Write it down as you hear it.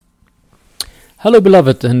Hello,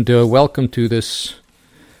 beloved, and welcome to this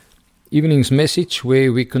evening's message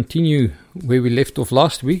where we continue where we left off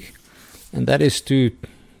last week, and that is to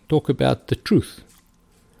talk about the truth.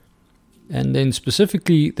 And then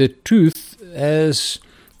specifically the truth as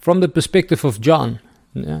from the perspective of John,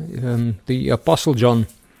 the Apostle John,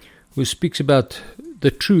 who speaks about the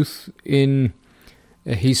truth in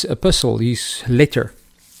his epistle, his letter,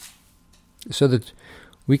 so that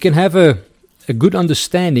we can have a good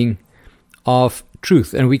understanding of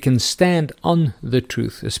truth, and we can stand on the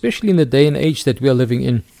truth, especially in the day and age that we are living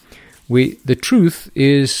in, where the truth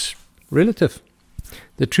is relative,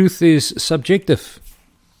 the truth is subjective,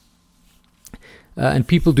 and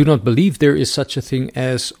people do not believe there is such a thing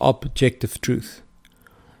as objective truth.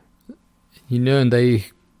 And they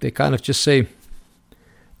kind of just say,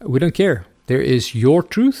 we don't care. There is your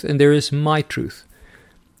truth and there is my truth.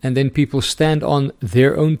 And then people stand on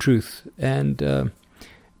their own truth, and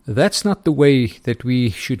that's not the way that we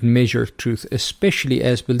should measure truth, especially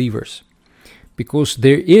as believers, because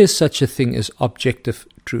there is such a thing as objective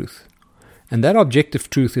truth. And that objective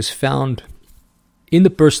truth is found in the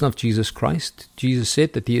person of Jesus Christ. Jesus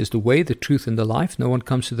said that He is the way, the truth, and the life. No one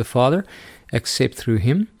comes to the Father except through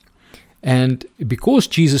Him. And because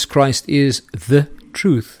Jesus Christ is the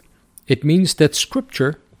truth, it means that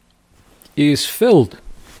Scripture is filled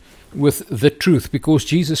with the truth, because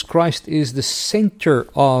Jesus Christ is the center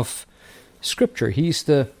of Scripture. He's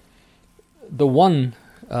the one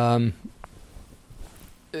that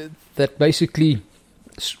basically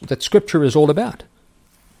that Scripture is all about.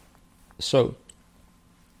 So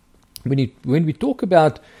when we talk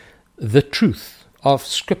about the truth of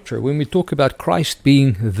Scripture, when we talk about Christ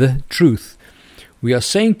being the truth, we are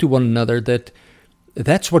saying to one another that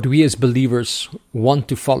that's what we as believers want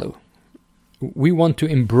to follow. We want to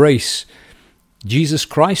embrace Jesus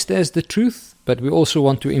Christ as the truth, but we also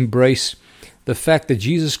want to embrace the fact that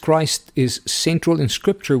Jesus Christ is central in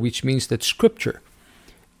Scripture, which means that Scripture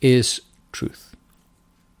is truth.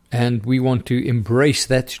 And we want to embrace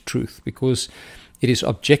that truth because it is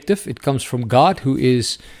objective. It comes from God, who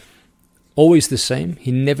is always the same.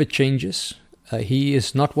 He never changes. He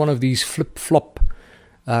is not one of these flip-flop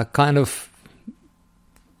kind of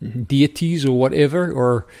deities or whatever,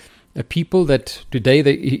 or people that today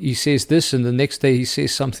he says this and the next day he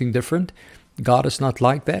says something different. God is not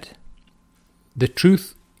like that. The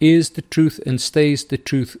truth is the truth and stays the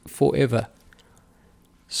truth forever.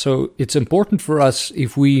 So it's important for us,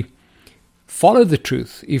 if we follow the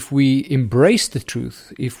truth, if we embrace the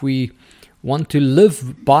truth, if we want to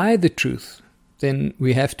live by the truth, then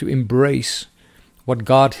we have to embrace what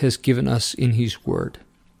God has given us in His Word.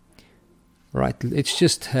 Right, let's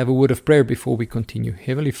just have a word of prayer before we continue.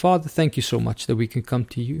 Heavenly Father, thank you so much that we can come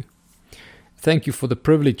to you. Thank you for the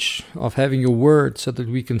privilege of having your word so that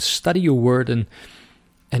we can study your word and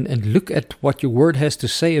look at what your word has to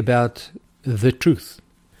say about the truth.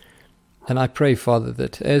 And I pray, Father,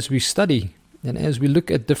 that as we study and as we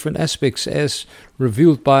look at different aspects as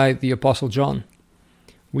revealed by the Apostle John,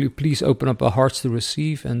 will you please open up our hearts to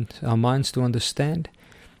receive and our minds to understand,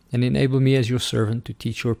 and enable me as your servant to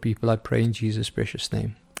teach your people, I pray in Jesus' precious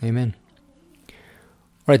name. Amen. All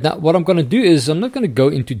right, now what I'm going to do is I'm not going to go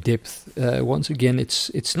into depth. Once again,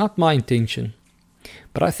 it's not my intention.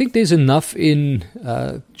 But I think there's enough in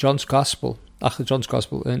John's Gospel,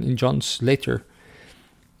 and in John's letter,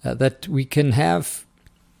 that we can have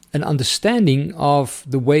an understanding of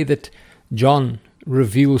the way that John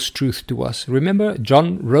reveals truth to us. Remember,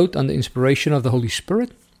 John wrote under inspiration of the Holy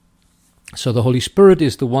Spirit. So the Holy Spirit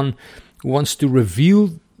is the one who wants to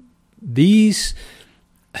reveal these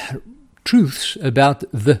truths about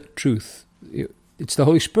the truth. It's the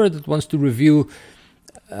Holy Spirit that wants to reveal,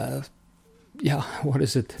 the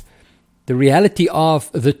reality of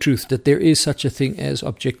the truth, that there is such a thing as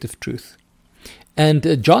objective truth.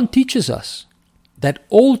 And John teaches us that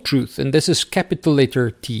all truth, and this is capital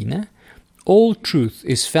letter T, all truth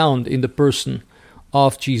is found in the person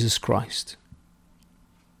of Jesus Christ.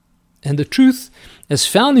 And the truth as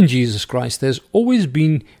found in Jesus Christ has always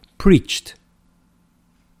been preached.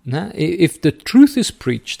 Now, if the truth is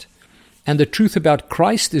preached, and the truth about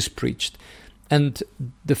Christ is preached, and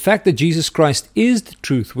the fact that Jesus Christ is the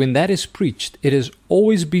truth, when that is preached, it has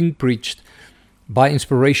always been preached by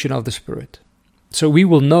inspiration of the Spirit. So we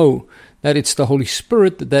will know that it's the Holy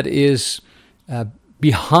Spirit that is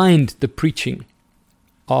behind the preaching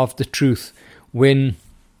of the truth when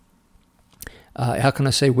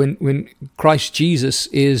when Christ Jesus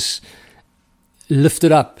is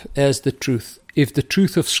lifted up as the truth. If the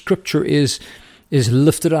truth of Scripture is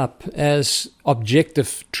lifted up as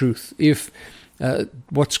objective truth, if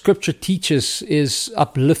what Scripture teaches is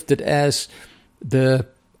uplifted as the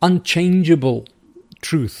unchangeable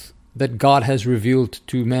truth that God has revealed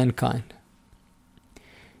to mankind.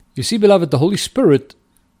 You see, beloved, the Holy Spirit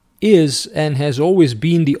is and has always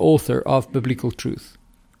been the author of biblical truth.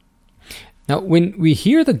 Now, when we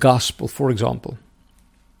hear the gospel, for example,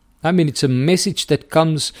 it's a message that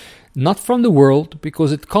comes not from the world,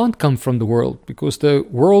 because it can't come from the world, because the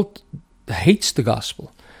world hates the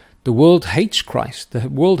gospel. The world hates Christ. The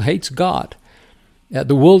world hates God.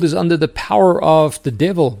 The world is under the power of the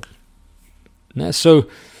devil. So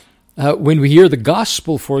when we hear the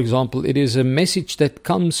gospel, for example, it is a message that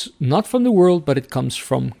comes not from the world, but it comes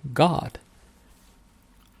from God.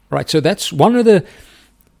 Right, so that's one of the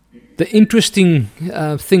interesting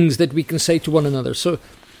things that we can say to one another. So,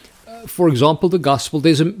 for example, the gospel,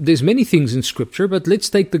 there's many things in Scripture, but let's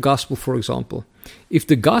take the gospel, for example. If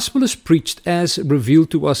the gospel is preached as revealed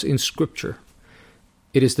to us in Scripture,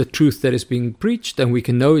 it is the truth that is being preached, and we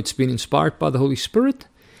can know it's been inspired by the Holy Spirit.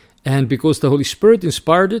 And because the Holy Spirit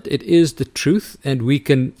inspired it, it is the truth, and we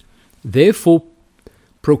can therefore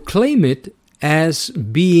proclaim it as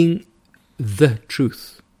being the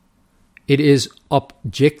truth. It is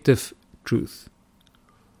objective truth.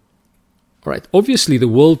 All right, obviously the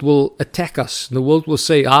world will attack us. The world will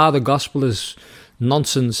say, the gospel is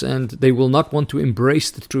nonsense, and they will not want to embrace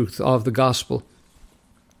the truth of the gospel.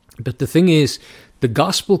 But the thing is, the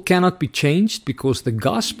gospel cannot be changed, because the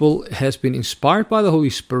gospel has been inspired by the Holy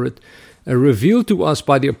Spirit, revealed to us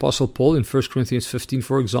by the Apostle Paul in 1 Corinthians 15,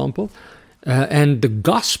 for example. And the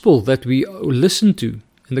gospel that we listen to,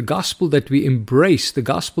 and the gospel that we embrace, the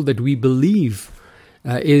gospel that we believe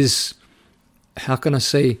is,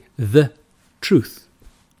 the truth.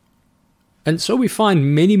 And so we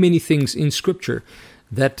find many, many things in Scripture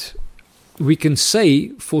that we can say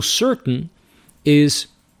for certain is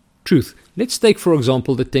truth. Let's take, for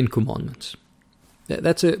example, the Ten Commandments.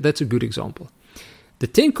 That's a good example. The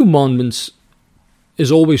Ten Commandments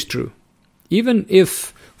is always true. Even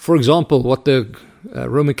if, for example, what the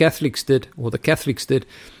Roman Catholics did, or the Catholics did,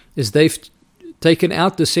 is they've taken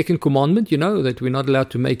out the second commandment, that we're not allowed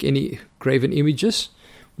to make any graven images.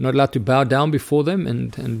 We're not allowed to bow down before them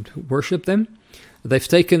and worship them. They've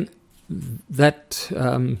taken that,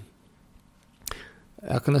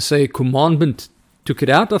 commandment, took it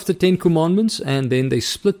out of the 10 commandments, and then they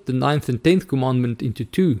split the 9th and 10th commandment into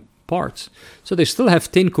two parts. So they still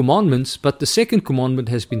have 10 commandments, but the second commandment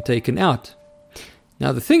has been taken out.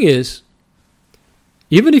 Now the thing is,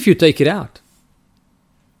 even if you take it out,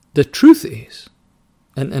 the truth is,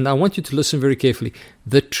 and I want you to listen very carefully,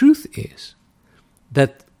 the truth is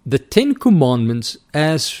that the 10 commandments,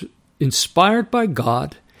 as inspired by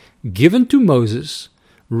God, given to Moses,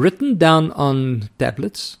 written down on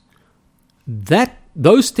tablets, that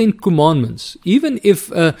those 10 commandments, even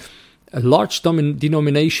if a large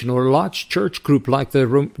denomination or a large church group like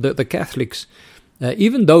the Catholics,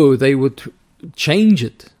 even though they would change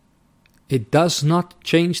it, it does not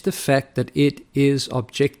change the fact that it is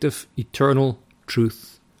objective, eternal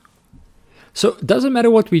truth. So it doesn't matter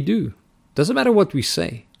what we do, doesn't matter what we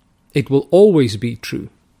say, it will always be true.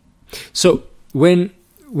 So when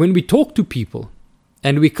we talk to people,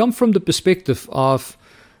 and we come from the perspective of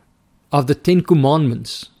the 10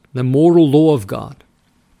 commandments, the moral law of God,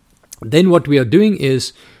 then what we are doing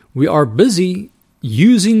is we are busy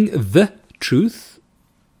using the truth,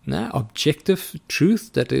 objective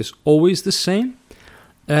truth that is always the same,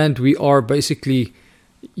 and we are basically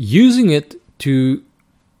using it to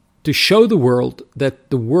show the world that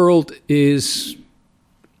the world is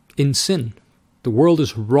in sin. The world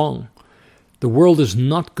is wrong. The world is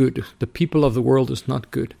not good. The people of the world is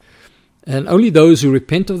not good. And only those who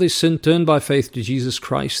repent of their sin, turn by faith to Jesus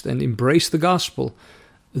Christ, and embrace the gospel,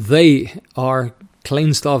 they are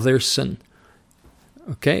cleansed of their sin.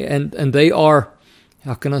 Okay, and they are,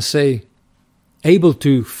 able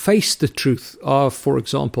to face the truth of, for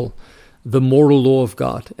example, the moral law of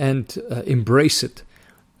God, and embrace it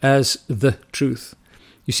as the truth.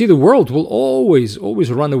 You see, the world will always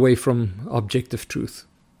run away from objective truth,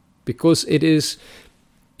 because it is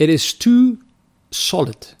too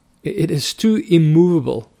solid. It is too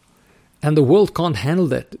immovable, and the world can't handle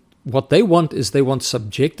that. What they want is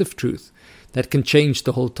subjective truth that can change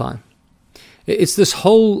the whole time. It's this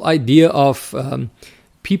whole idea of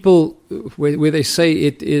people where they say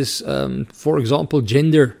it is, for example,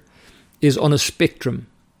 gender is on a spectrum,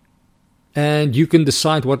 and you can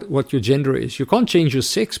decide what your gender is. You can't change your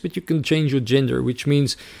sex, but you can change your gender, which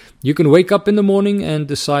means you can wake up in the morning and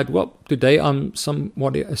decide, well, today I'm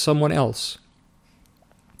someone else.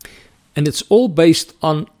 And it's all based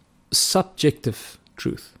on subjective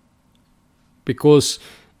truth, because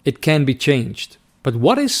it can be changed. But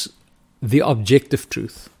what is the objective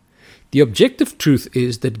truth. The objective truth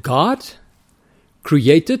is that God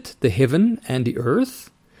created the heaven and the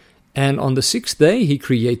earth, and on the sixth day he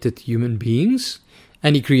created human beings,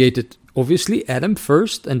 and he created obviously Adam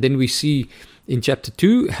first, and then we see in chapter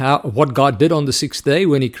 2 what God did on the sixth day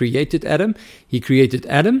when he created Adam. He created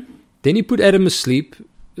Adam, then he put Adam to sleep,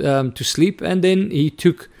 and then he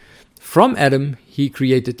took from Adam, he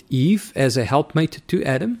created Eve as a helpmate to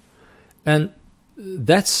Adam, and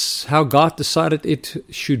that's how God decided it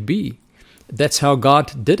should be. That's how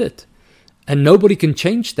God did it. And nobody can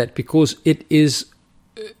change that, because it is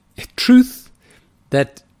a truth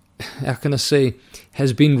that, how can I say,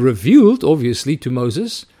 has been revealed, obviously, to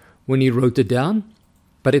Moses when he wrote it down.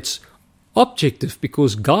 But it's objective,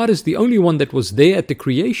 because God is the only one that was there at the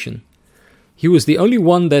creation. He was the only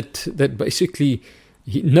one that basically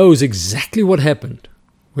he knows exactly what happened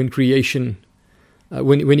when creation,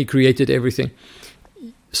 when he created everything.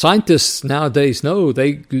 Scientists nowadays know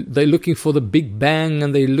they're looking for the Big Bang,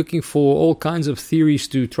 and they're looking for all kinds of theories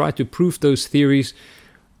to try to prove those theories.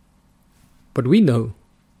 But we know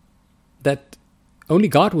that only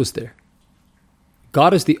God was there.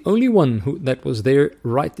 God is the only one that was there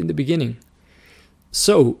right in the beginning.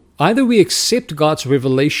 So either we accept God's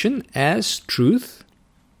revelation as truth,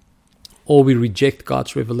 or we reject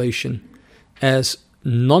God's revelation as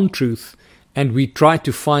non-truth, and we try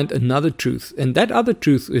to find another truth. And that other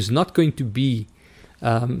truth is not going to be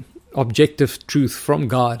objective truth from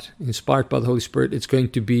God, inspired by the Holy Spirit. It's going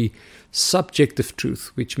to be subjective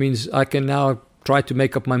truth, which means I can now try to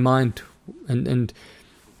make up my mind and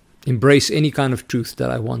embrace any kind of truth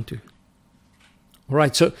that I want to. All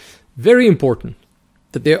right, so very important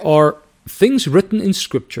that there are things written in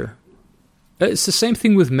Scripture. It's the same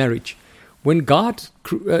thing with marriage. When God,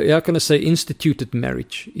 instituted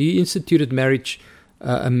marriage, he instituted marriage,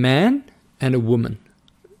 a man and a woman.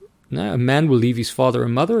 Now, a man will leave his father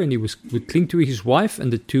and mother, and he would cling to his wife,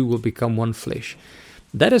 and the two will become one flesh.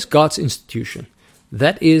 That is God's institution.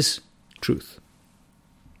 That is truth.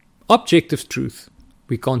 Objective truth.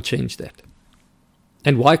 We can't change that.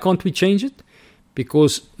 And why can't we change it?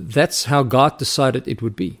 Because that's how God decided it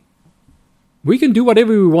would be. We can do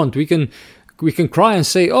whatever we want. We can cry and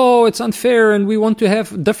say, oh, it's unfair, and we want to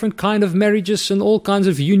have different kind of marriages and all kinds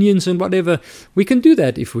of unions and whatever. We can do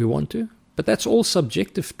that if we want to, but that's all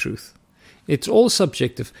subjective truth. It's all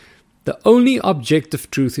subjective. The only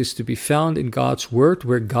objective truth is to be found in God's word,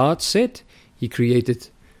 where God said he created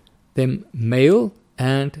them male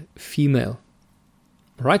and female.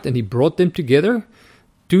 Right? And he brought them together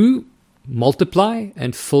to multiply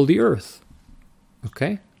and fill the earth.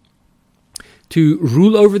 Okay? To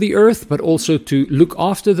rule over the earth, but also to look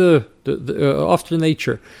after after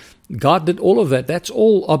nature. God did all of that. That's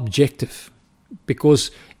all objective,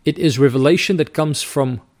 because it is revelation that comes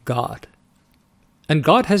from God. And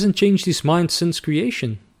God hasn't changed his mind since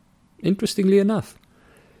creation, interestingly enough.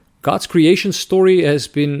 God's creation story has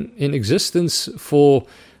been in existence for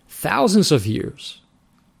thousands of years.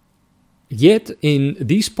 Yet in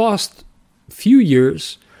these past few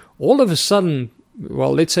years, all of a sudden,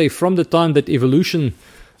 well, let's say from the time that evolution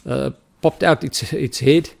popped out its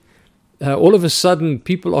head, all of a sudden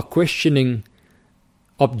people are questioning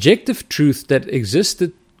objective truth that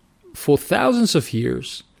existed for thousands of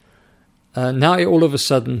years. Now all of a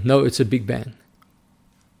sudden, no, it's a Big Bang.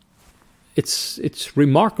 It's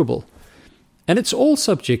remarkable. And it's all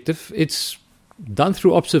subjective. It's done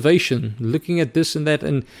through observation, looking at this and that,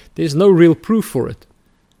 and there's no real proof for it.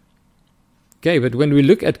 Okay, but when we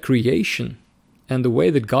look at creation and the way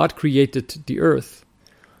that God created the earth,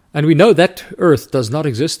 and we know that earth does not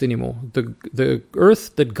exist anymore. The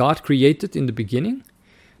earth that God created in the beginning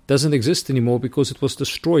doesn't exist anymore because it was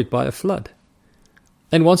destroyed by a flood.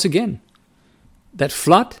 And once again, that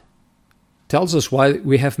flood tells us why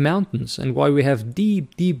we have mountains and why we have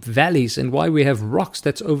deep, deep valleys and why we have rocks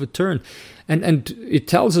that's overturned. And it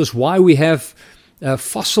tells us why we have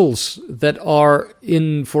fossils that are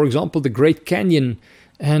in, for example, the Great Canyon.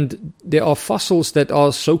 And there are fossils that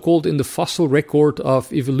are so-called in the fossil record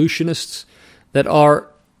of evolutionists that are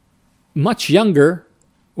much younger,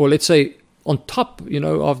 or let's say on top,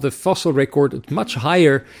 of the fossil record, much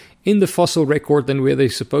higher in the fossil record than where they're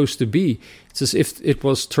supposed to be. It's as if it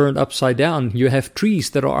was turned upside down. You have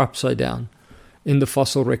trees that are upside down in the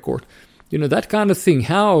fossil record. That kind of thing.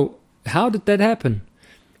 How did that happen?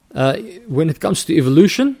 When it comes to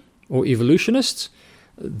evolution or evolutionists,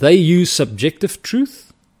 they use subjective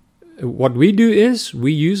truth. What we do is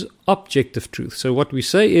we use objective truth. So what we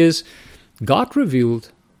say is God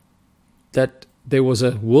revealed that there was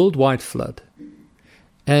a worldwide flood,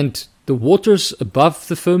 and the waters above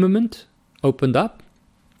the firmament opened up,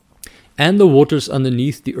 and the waters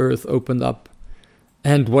underneath the earth opened up.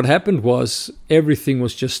 And what happened was everything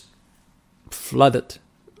was just flooded,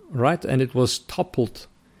 right? And it was toppled.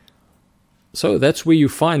 So that's where you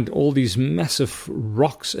find all these massive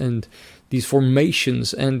rocks and these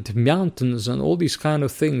formations and mountains and all these kind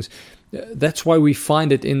of things. That's why we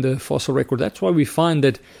find it in the fossil record. That's why we find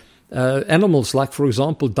that animals like, for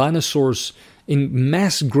example, dinosaurs in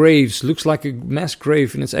mass graves, looks like a mass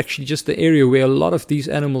grave, and it's actually just the area where a lot of these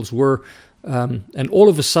animals were, and all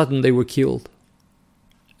of a sudden they were killed.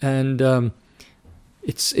 And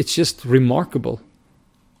it's just remarkable.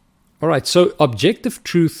 All right, so objective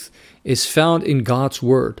truth is found in God's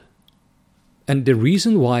Word. And the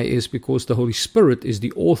reason why is because the Holy Spirit is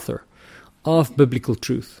the author of biblical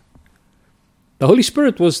truth. The Holy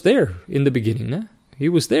Spirit was there in the beginning. Eh? He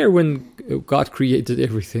was there when God created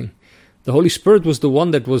everything. The Holy Spirit was the one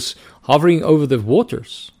that was hovering over the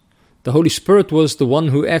waters. The Holy Spirit was the one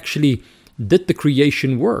who actually did the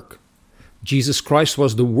creation work. Jesus Christ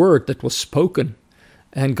was the Word that was spoken,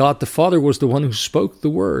 and God the Father was the one who spoke the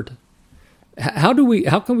Word. How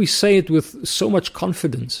can we say it with so much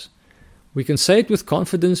confidence? We can say it with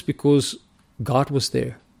confidence because God was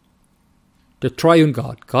there. The triune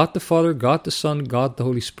God, God the Father, God the Son, God the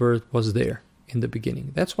Holy Spirit was there in the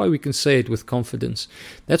beginning. That's why we can say it with confidence.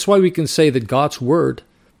 That's why we can say that God's Word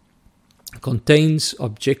contains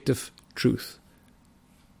objective truth.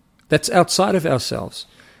 That's outside of ourselves.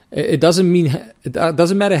 It doesn't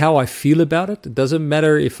matter how I feel about it. It doesn't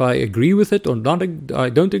matter if I agree with it or not. I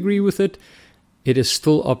don't agree with it. It is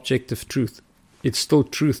still objective truth. It's still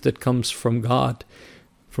truth that comes from God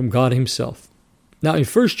Himself. Now, in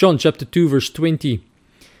 1 John chapter 2, verse 20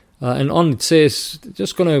 and on, it says,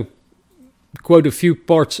 just going to quote a few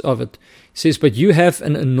parts of it. It says, "But you have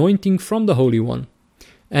an anointing from the Holy One,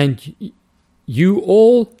 and you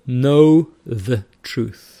all know the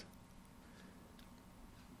truth."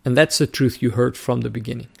 And that's the truth you heard from the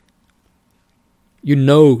beginning. You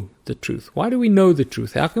know the truth. Why do we know the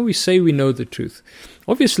truth? How can we say we know the truth?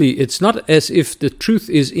 Obviously, it's not as if the truth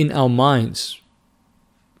is in our minds.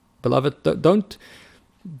 Beloved, don't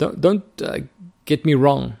get me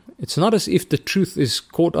wrong. It's not as if the truth is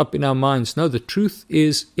caught up in our minds. No, the truth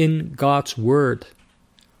is in God's Word.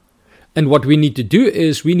 And what we need to do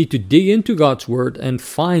is we need to dig into God's Word and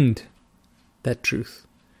find that truth.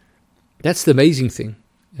 That's the amazing thing.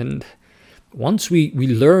 And once we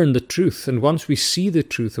learn the truth, and once we see the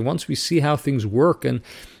truth, and once we see how things work, and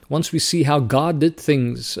once we see how God did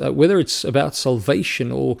things, whether it's about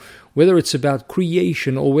salvation, or whether it's about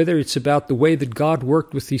creation, or whether it's about the way that God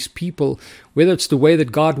worked with His people, whether it's the way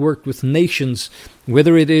that God worked with nations,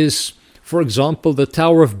 whether it is, for example, the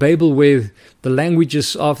Tower of Babel, where the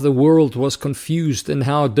languages of the world was confused, and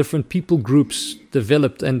how different people groups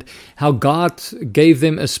developed, and how God gave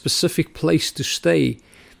them a specific place to stay.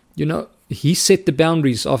 You know, He set the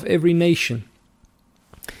boundaries of every nation.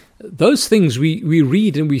 Those things we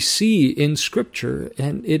read and we see in Scripture,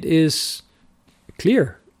 and it is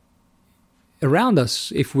clear around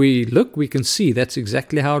us. If we look, we can see that's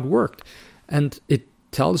exactly how it worked. And it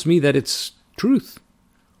tells me that it's truth.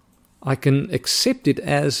 I can accept it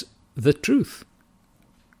as the truth.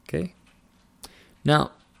 Okay?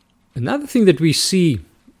 Now, another thing that we see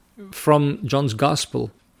from John's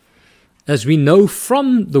Gospel, as we know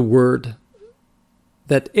from the Word,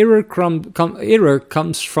 that error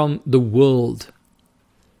comes from the world,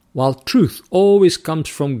 while truth always comes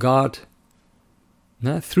from God,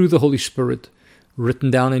 through the Holy Spirit,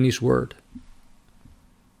 written down in His Word.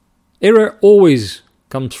 Error always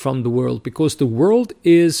comes from the world, because the world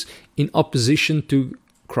is in opposition to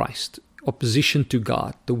Christ, opposition to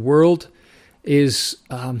God. The world is,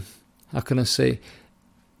 how can I say,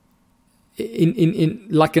 in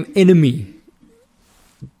like an enemy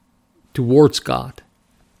towards God.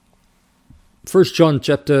 1 John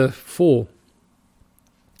chapter 4,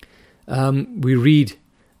 we read,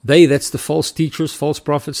 that's the false teachers, false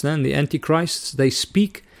prophets, and the antichrists, they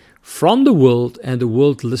speak from the world, and the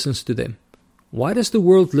world listens to them. Why does the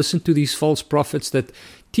world listen to these false prophets that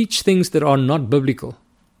teach things that are not biblical?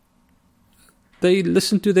 They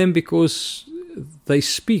listen to them because they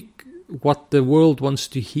speak what the world wants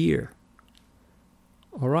to hear.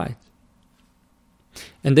 All right.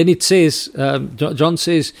 And then it says, John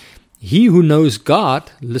says, "He who knows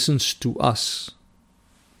God listens to us."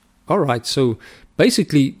 All right, so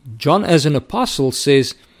basically, John as an apostle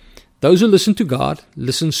says, those who listen to God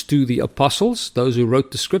listens to the apostles, those who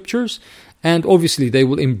wrote the Scriptures, and obviously they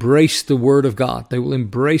will embrace the Word of God. They will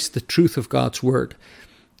embrace the truth of God's Word.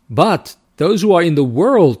 But those who are in the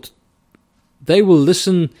world, they will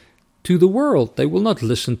listen to the world. They will not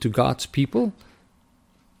listen to God's people.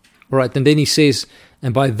 All right, and then he says,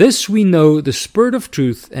 and by this we know the spirit of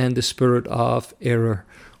truth and the spirit of error.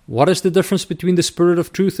 What is the difference between the spirit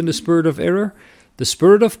of truth and the spirit of error? The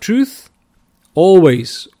spirit of truth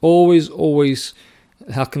always,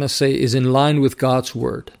 how can I say, is in line with God's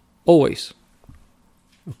word. Always.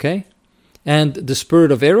 Okay? And the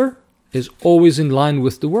spirit of error is always in line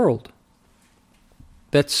with the world.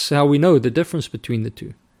 That's how we know the difference between the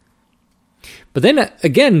two. But then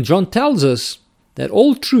again, John tells us that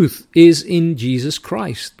all truth is in Jesus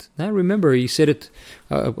Christ. Now remember, he said it,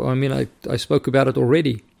 I spoke about it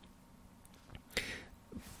already.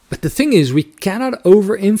 But the thing is, we cannot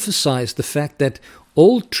overemphasize the fact that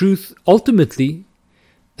all truth ultimately,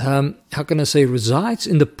 resides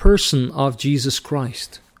in the person of Jesus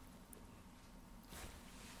Christ.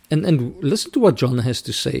 And listen to what John has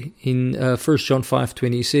to say in 1 John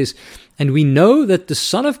 5:20. He says, and we know that the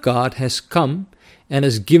Son of God has come and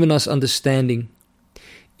has given us understanding,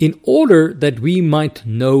 in order that we might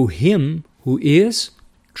know him who is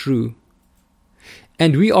true.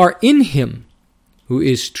 And we are in him who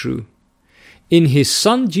is true, in his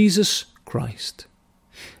Son Jesus Christ.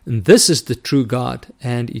 And this is the true God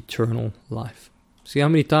and eternal life. See how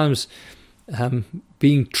many times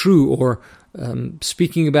being true, or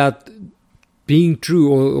speaking about being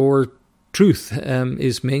true, or truth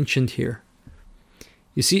is mentioned here.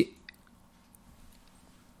 You see,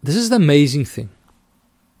 this is the amazing thing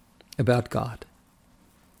about God.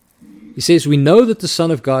 He says, we know that the Son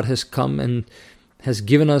of God has come and has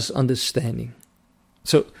given us understanding.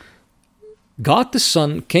 So, God the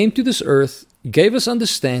Son came to this earth, gave us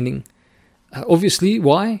understanding. Obviously,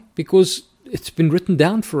 why? Because it's been written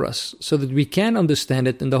down for us so that we can understand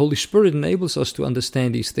it, and the Holy Spirit enables us to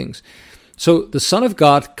understand these things. So, the Son of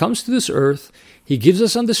God comes to this earth, he gives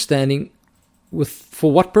us understanding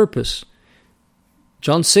for what purpose?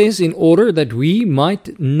 John says, in order that we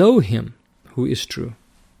might know him who is true.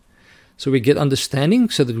 So we get understanding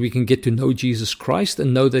so that we can get to know Jesus Christ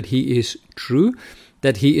and know that he is true,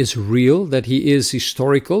 that he is real, that he is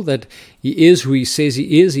historical, that he is who he says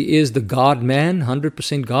he is. He is the God-man,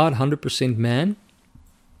 100% God, 100% man.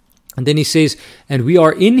 And then he says, and we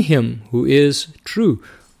are in him who is true.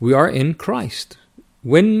 We are in Christ.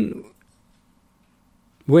 When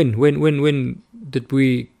did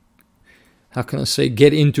we,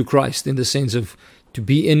 get into Christ in the sense of to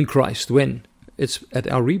be in Christ? When? It's at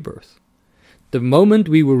our rebirth. The moment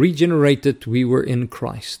we were regenerated, we were in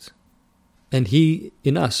Christ. And he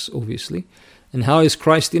in us, obviously. And how is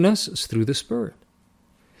Christ in us? It's through the Spirit.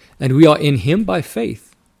 And we are in him by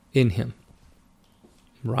faith in him.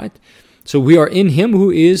 Right? So we are in him who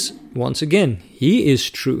is, once again, he is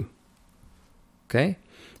true. Okay?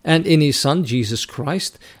 And in his Son, Jesus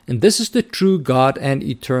Christ. And this is the true God and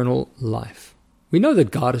eternal life. We know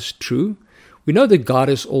that God is true. We know that God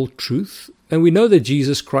is all truth. And we know that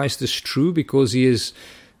Jesus Christ is true because he is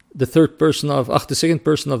the the second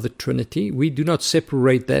person of the Trinity. We do not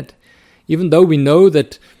separate that. Even though we know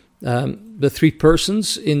that the three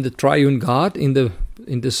persons in the triune God, in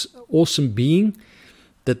this awesome being,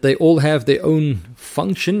 that they all have their own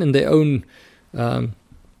function and their own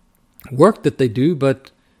work that they do,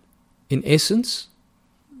 but in essence,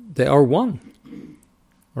 they are one.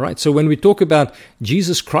 All right, so when we talk about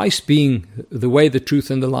Jesus Christ being the way, the truth,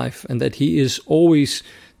 and the life, and that he is always,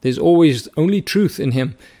 there's always only truth in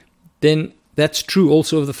him, then that's true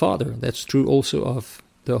also of the Father. That's true also of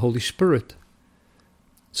the Holy Spirit.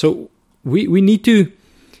 So we need to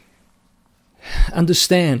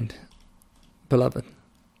understand, beloved,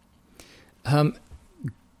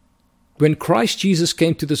 when Christ Jesus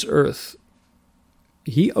came to this earth,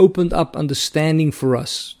 he opened up understanding for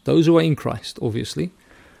us, those who are in Christ, obviously.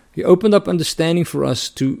 He opened up understanding for us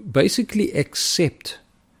to basically accept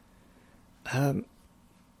the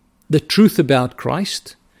truth about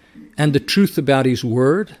Christ, and the truth about his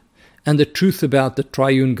word, and the truth about the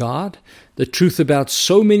triune God, the truth about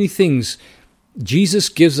so many things. Jesus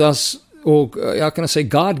gives us, or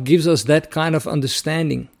God gives us that kind of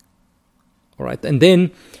understanding. All right, and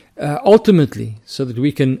then ultimately, so that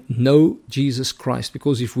we can know Jesus Christ.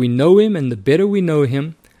 Because if we know him, and the better we know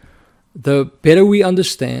him, the better we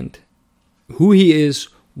understand who he is,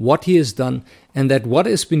 what he has done, and that what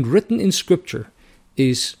has been written in Scripture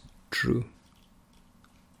is true.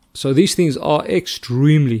 So these things are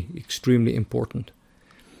extremely, extremely important.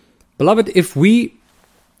 Beloved, if we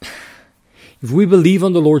believe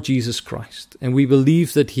on the Lord Jesus Christ, and we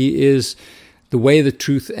believe that he is the way, the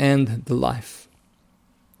truth, and the life,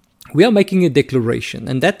 we are making a declaration.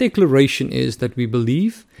 And that declaration is that we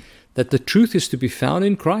believe that the truth is to be found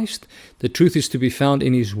in Christ, the truth is to be found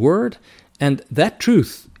in his word, And that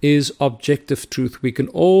truth is objective truth. We can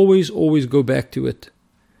always go back to it.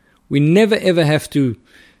 We never ever have to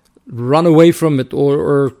run away from it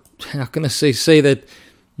or how can I say that,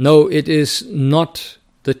 no, it is not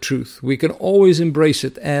the truth. We can always embrace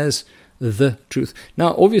it as the truth.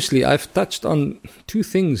 Now, obviously, I've touched on two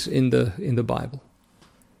things in the Bible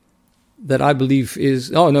that I believe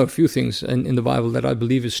is, a few things in the Bible that I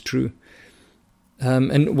believe is true.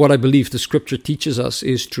 And what I believe the Scripture teaches us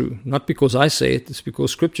is true. Not because I say it, it's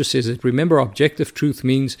because Scripture says it. Remember, objective truth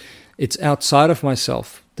means it's outside of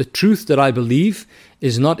myself. The truth that I believe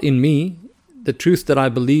is not in me. The truth that I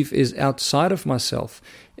believe is outside of myself.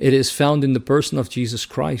 It is found in the person of Jesus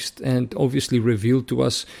Christ and obviously revealed to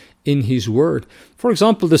us in His Word. For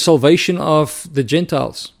example, the salvation of the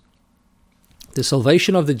Gentiles. The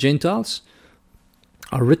salvation of the Gentiles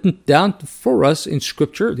are written down for us in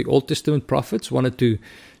Scripture. The Old Testament prophets wanted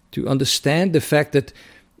to understand the fact that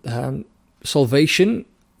salvation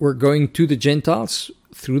were going to the Gentiles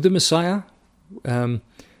through the Messiah.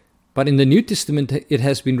 But in the New Testament, it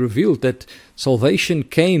has been revealed that salvation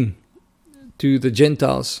came to the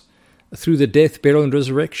Gentiles through the death, burial, and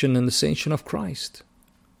resurrection and ascension of Christ.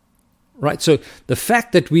 Right? So the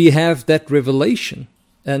fact that we have that revelation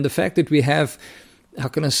and the fact that we have,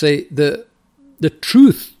 the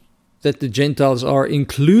truth that the Gentiles are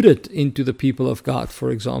included into the people of God,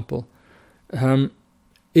 for example,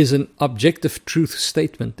 is an objective truth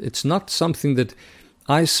statement. It's not something that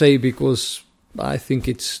I say because I think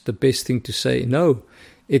it's the best thing to say. No,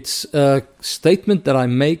 it's a statement that I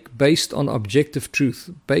make based on objective truth,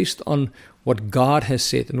 based on what God has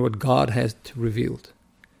said and what God has revealed.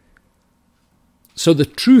 So the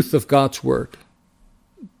truth of God's Word,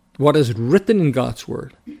 what is written in God's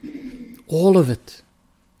Word, all of it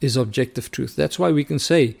is objective truth. That's why we can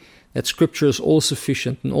say that Scripture is all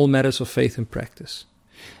sufficient in all matters of faith and practice.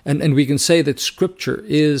 And we can say that Scripture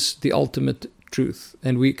is the ultimate truth.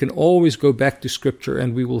 And we can always go back to Scripture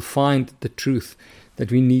and we will find the truth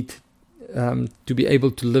that we need to be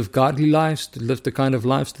able to live godly lives, to live the kind of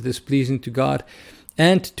lives that is pleasing to God,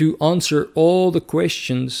 and to answer all the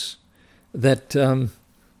questions that,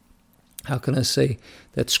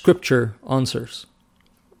 that Scripture answers.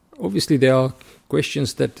 Obviously, there are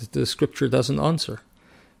questions that the Scripture doesn't answer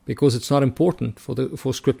because it's not important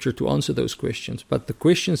for Scripture to answer those questions. But the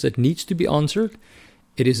questions that needs to be answered,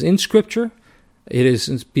 it is in Scripture. It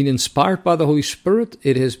has been inspired by the Holy Spirit.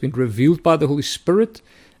 It has been revealed by the Holy Spirit,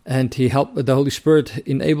 and the Holy Spirit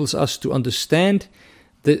enables us to understand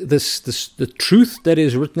the truth that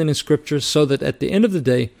is written in Scripture, so that at the end of the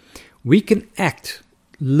day, we can act,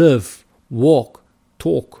 live, walk,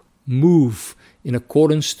 talk, move in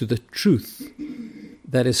accordance to the truth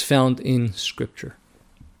that is found in Scripture.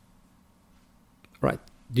 Right.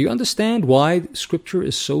 Do you understand why Scripture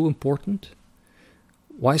is so important?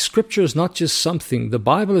 Why Scripture is not just something, the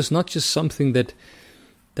Bible is not just something that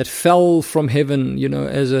fell from heaven,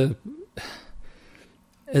 as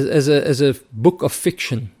a book of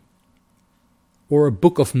fiction or a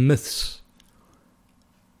book of myths.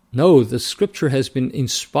 No, the Scripture has been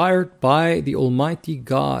inspired by the Almighty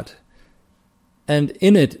God, and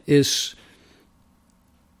in it is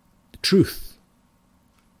truth.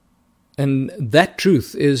 And that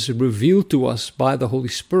truth is revealed to us by the Holy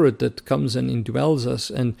Spirit that comes and indwells us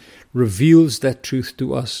and reveals that truth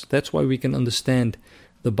to us. That's why we can understand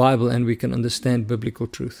the Bible and we can understand biblical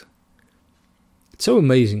truth. It's so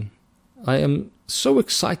amazing. I am so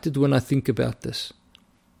excited when I think about this.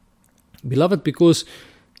 Beloved, because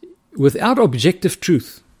without objective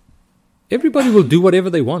truth, everybody will do whatever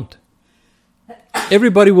they want.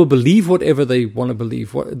 Everybody will believe whatever they want to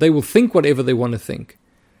believe. They will think whatever they want to think.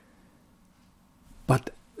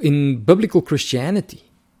 But in biblical Christianity,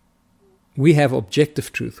 we have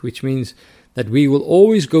objective truth, which means that we will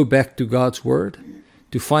always go back to God's Word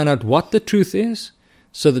to find out what the truth is,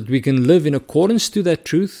 so that we can live in accordance to that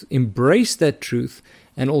truth, embrace that truth,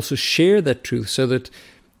 and also share that truth, so that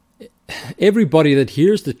everybody that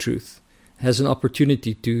hears the truth has an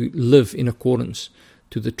opportunity to live in accordance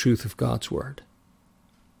to the truth of God's Word.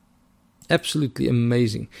 Absolutely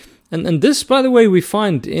amazing. And this, by the way, we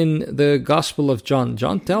find in the Gospel of John.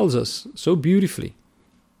 John tells us so beautifully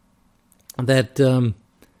that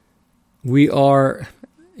we are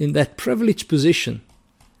in that privileged position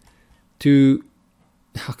to,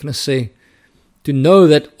 to know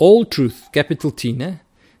that all truth, capital T,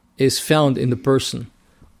 is found in the person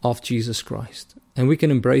of Jesus Christ. And we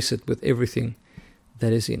can embrace it with everything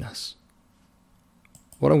that is in us.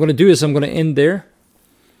 What I'm going to do is I'm going to end there.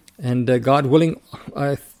 And God willing,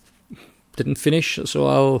 I didn't finish, so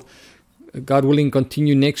I'll God willing,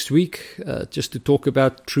 continue next week just to talk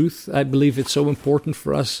about truth. I believe it's so important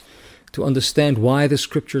for us to understand why the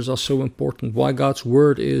scriptures are so important, why God's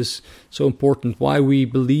word is so important, why we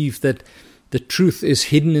believe that the truth is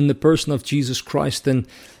hidden in the person of Jesus Christ. And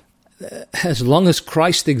as long as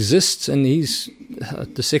Christ exists, and he's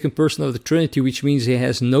the second person of the Trinity, which means he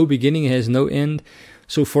has no beginning, he has no end.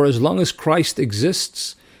 So for as long as Christ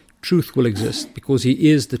exists, truth will exist, because he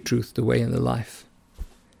is the truth, the way, and the life.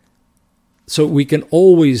 So we can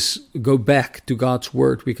always go back to God's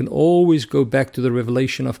word. We can always go back to the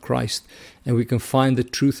revelation of Christ, and we can find the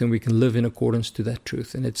truth, and we can live in accordance to that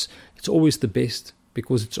truth. And it's always the best,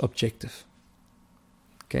 because it's objective.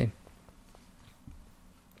 Okay.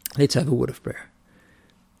 Let's have a word of prayer.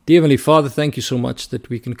 Dear Heavenly Father, thank you so much that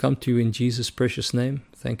we can come to you in Jesus' precious name.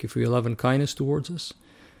 Thank you for your love and kindness towards us.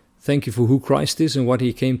 Thank you for who Christ is and what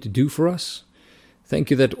he came to do for us. Thank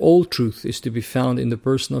you that all truth is to be found in the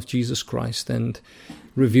person of Jesus Christ and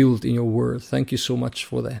revealed in your word. Thank you so much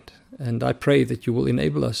for that. And I pray that you will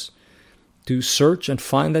enable us to search and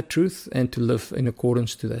find that truth and to live in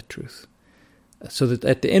accordance to that truth, so that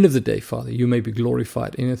at the end of the day, Father, you may be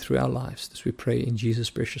glorified in and through our lives. As we pray in Jesus'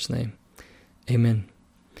 precious name. Amen.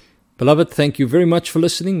 Beloved, thank you very much for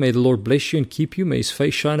listening. May the Lord bless you and keep you. May his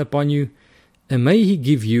face shine upon you, and may he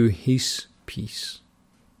give you his peace.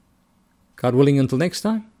 God willing, until next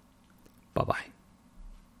time, bye-bye.